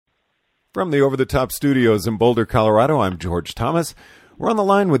From the Over the Top Studios in Boulder, Colorado, I'm George Thomas. We're on the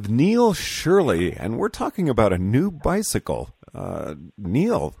line with Neil Shirley, and we're talking about a new bicycle.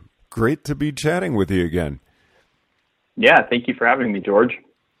 Neil, great to be chatting with you again. Yeah, thank you for having me, George.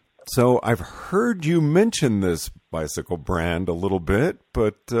 So I've heard you mention this bicycle brand a little bit,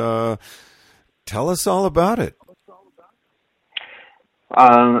 but tell us all about it.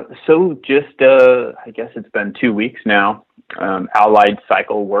 I guess it's been 2 weeks now. Allied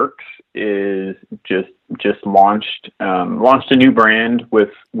Cycle Works is just launched a new brand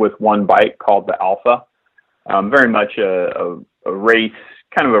with one bike called the Alfa. Very much a race,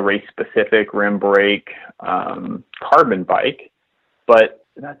 kind of a race specific rim brake carbon bike, but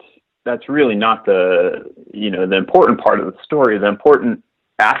that's really not the important part of the story. The important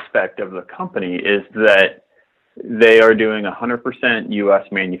aspect of the company is that they are doing 100% U.S.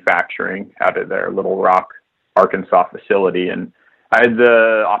 manufacturing out of their Little Rock, Arkansas facility. And I had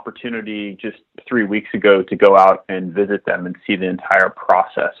the opportunity just 3 weeks ago to go out and visit them and see the entire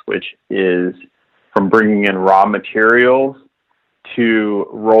process, which is from bringing in raw materials to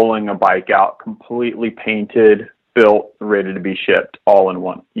rolling a bike out completely painted, built, ready to be shipped all in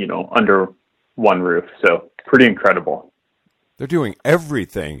one, under one roof. So pretty incredible. They're doing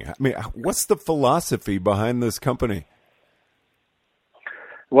everything. I mean, what's the philosophy behind this company?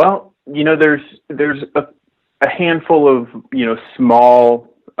 Well, there's a handful of, small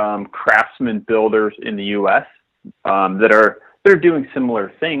craftsman builders in the U.S. They're doing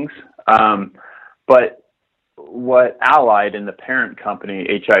similar things. But what Allied and the parent company,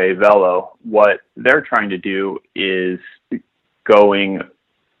 HIA Velo, what they're trying to do is going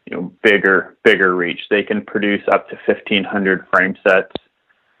bigger reach. They can produce up to 1,500 frame sets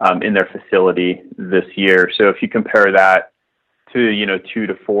in their facility this year. So if you compare that to 200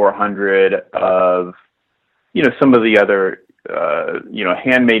 to 400 of some of the other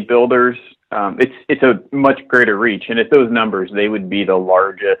handmade builders, it's a much greater reach. And at those numbers, they would be the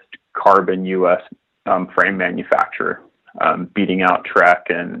largest carbon U.S. Frame manufacturer, beating out Trek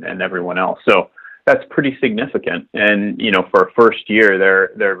and everyone else. So that's pretty significant. And, for a first year,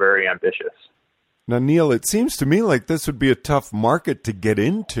 they're very ambitious. Now, Neil, it seems to me like this would be a tough market to get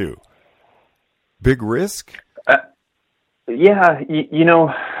into. Big risk? Yeah,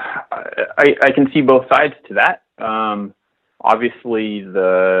 I can see both sides to that. Obviously,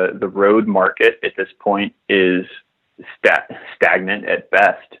 the road market at this point is stagnant at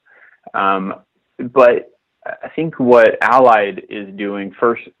best. But I think what Allied is doing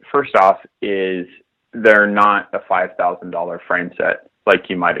first off is they're not a $5,000 frame set like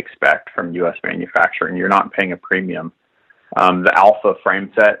you might expect from U.S. manufacturing. You're not paying a premium. The Alfa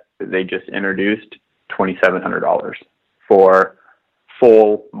frame set they just introduced, $2,700 for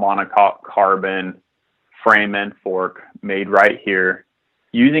full monocarbon frame and fork made right here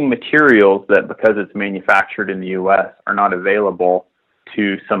using materials that, because it's manufactured in the U.S., are not available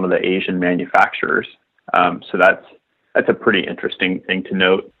to some of the Asian manufacturers. So that's a pretty interesting thing to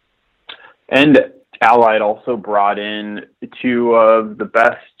note. And Allied also brought in two of the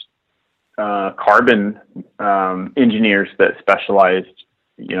best carbon engineers that specialized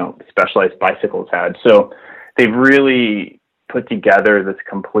bicycles had. So they've really put together this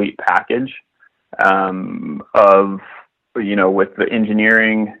complete package of with the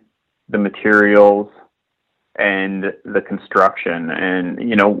engineering, the materials, and the construction. And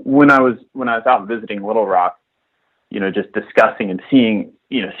when I was out visiting Little Rock, just discussing and seeing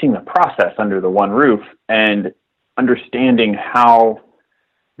the process under the one roof and understanding how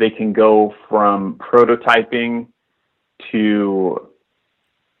they can go from prototyping to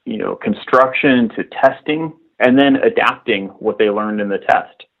construction to testing, and then adapting what they learned in the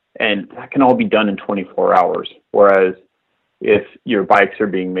test. And that can all be done in 24 hours. Whereas if your bikes are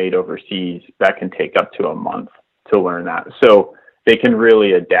being made overseas, that can take up to a month to learn that. So they can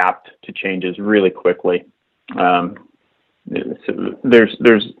really adapt to changes really quickly. So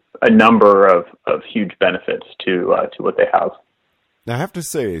there's a number of huge benefits to what they have. Now, I have to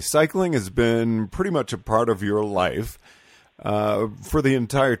say, cycling has been pretty much a part of your life for the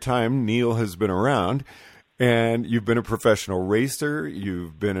entire time Neil has been around. And you've been a professional racer.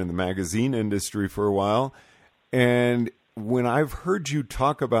 You've been in the magazine industry for a while. And when I've heard you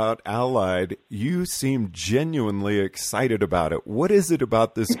talk about Allied, you seem genuinely excited about it. What is it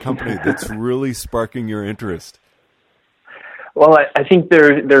about this company that's really sparking your interest? Well, I think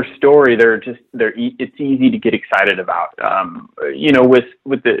their story, it's easy to get excited about.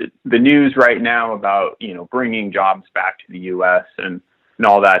 With the news right now about, bringing jobs back to the U.S. and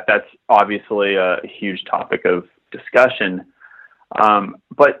all that, that's obviously a huge topic of discussion.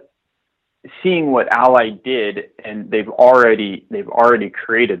 But seeing what Allied did, and they've already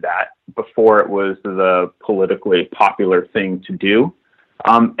created that before it was the politically popular thing to do.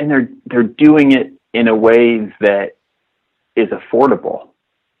 And they're doing it in a way that is affordable.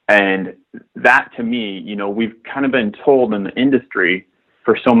 And that, to me, you know, we've kind of been told in the industry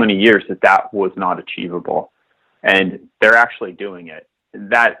for so many years that was not achievable, and they're actually doing it.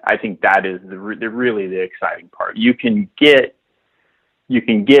 I think that is really the exciting part. You can get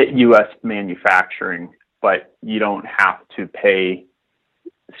U.S. manufacturing, but you don't have to pay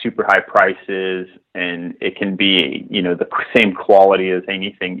super high prices, and it can be, you know, the same quality as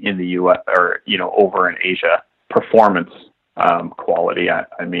anything in the U.S. or, you know, over in Asia. Performance quality,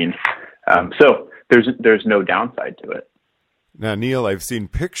 I mean. So there's no downside to it. Now, Neil, I've seen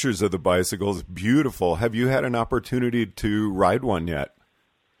pictures of the bicycles. Beautiful. Have you had an opportunity to ride one yet?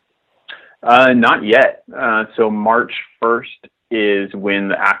 Not yet. So March 1st is when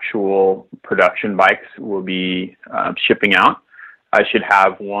the actual production bikes will be shipping out. I should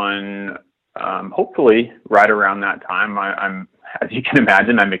have one, hopefully right around that time. I'm, as you can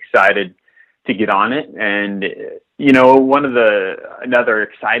imagine, I'm excited to get on it. And, you know, another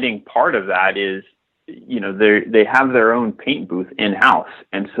exciting part of that is, you know, they have their own paint booth in-house.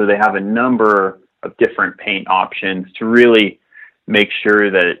 And so they have a number of different paint options to really make sure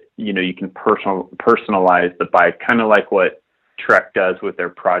that, you know, you can personalize the bike, kind of like what Trek does with their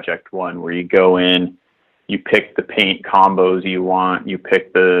Project One, where you go in, you pick the paint combos you want, you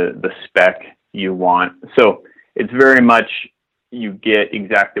pick the spec you want. So it's very much, you get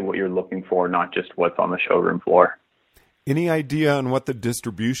exactly what you're looking for, not just what's on the showroom floor. Any idea on what the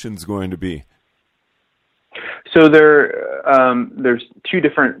distribution's going to be? So there's two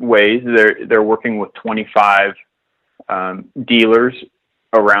different ways. They're working with 25 dealers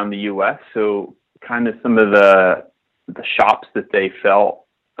around the U.S. So kind of some of the shops that they felt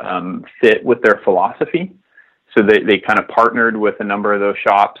fit with their philosophy. So they kind of partnered with a number of those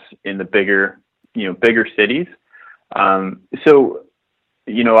shops in the bigger cities. So,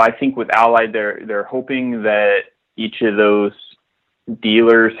 you know, I think with Allied, they're hoping that each of those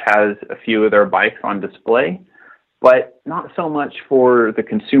dealers has a few of their bikes on display, but not so much for the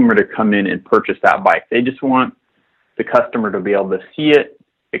consumer to come in and purchase that bike. They just want the customer to be able to see it,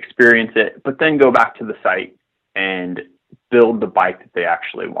 experience it, but then go back to the site and build the bike that they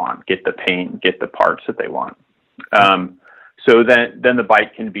actually want, get the paint, get the parts that they want. So then the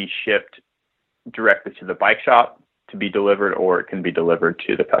bike can be shipped directly to the bike shop to be delivered, or it can be delivered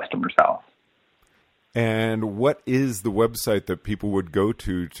to the customer's house. And what is the website that people would go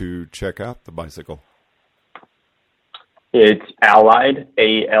to check out the bicycle? It's Allied,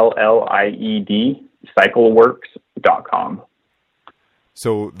 ALLIED, cycleworks.com.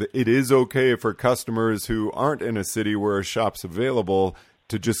 So it is okay for customers who aren't in a city where a shop's available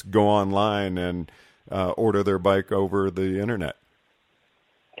to just go online and order their bike over the internet.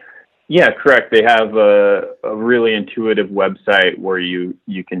 Yeah, correct. They have a really intuitive website where you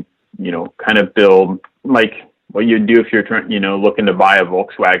can, you know, kind of build like what you'd do if you're trying, you know, looking to buy a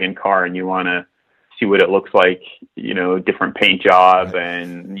Volkswagen car and you want to see what it looks like, you know, different paint job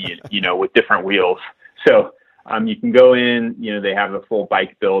and, you know, with different wheels. So you can go in, you know, they have a full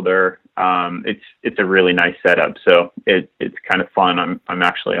bike builder. It's a really nice setup. So it's kind of fun. I'm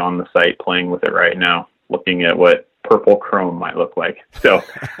actually on the site playing with it right now, looking at what purple chrome might look like. So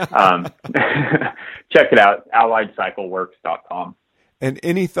check it out, alliedcycleworks.com. And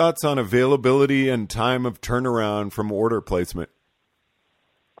any thoughts on availability and time of turnaround from order placement?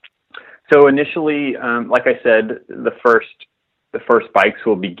 So initially, like I said, the first bikes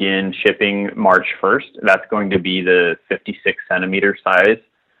will begin shipping March 1st. That's going to be the 56 centimeter size.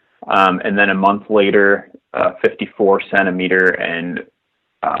 And then a month later, 54 centimeter and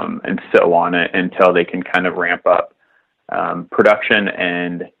so on until they can kind of ramp up production.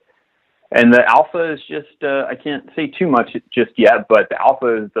 And the Alfa is just, I can't say too much just yet, but the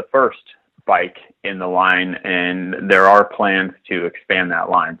Alfa is the first bike in the line, and there are plans to expand that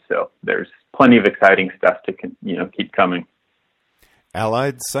line. So there's plenty of exciting stuff to, keep coming.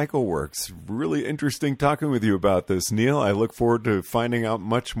 Allied Cycle Works. Really interesting talking with you about this, Neil. I look forward to finding out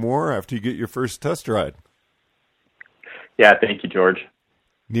much more after you get your first test ride. Yeah, thank you, George.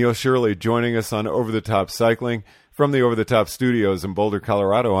 Neil Shirley joining us on Over the Top Cycling. From the Over the Top studios in Boulder,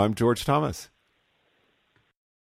 Colorado, I'm George Thomas.